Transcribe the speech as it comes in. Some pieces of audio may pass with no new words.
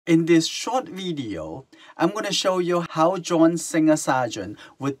In this short video, I'm going to show you how John Singer Sargent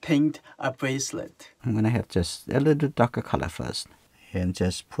would paint a bracelet. I'm going to have just a little darker color first and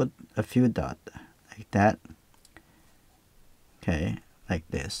just put a few dots like that. Okay, like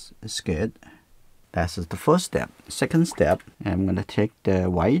this. It's good. That's the first step. Second step, I'm going to take the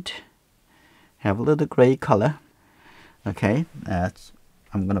white, have a little gray color. Okay,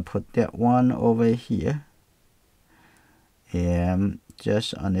 I'm going to put that one over here and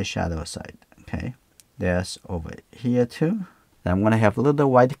just on the shadow side. Okay, that's over here too. Then I'm going to have a little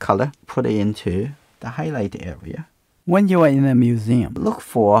white color, put it into the highlight area. When you are in a museum, look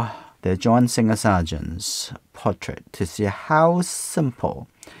for the John Singer Sargent's portrait to see how simple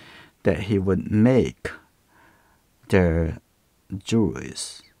that he would make the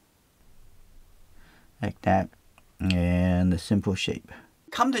jewelries. Like that, and a simple shape.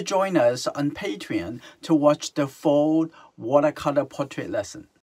 Come to join us on Patreon to watch the full watercolor portrait lesson.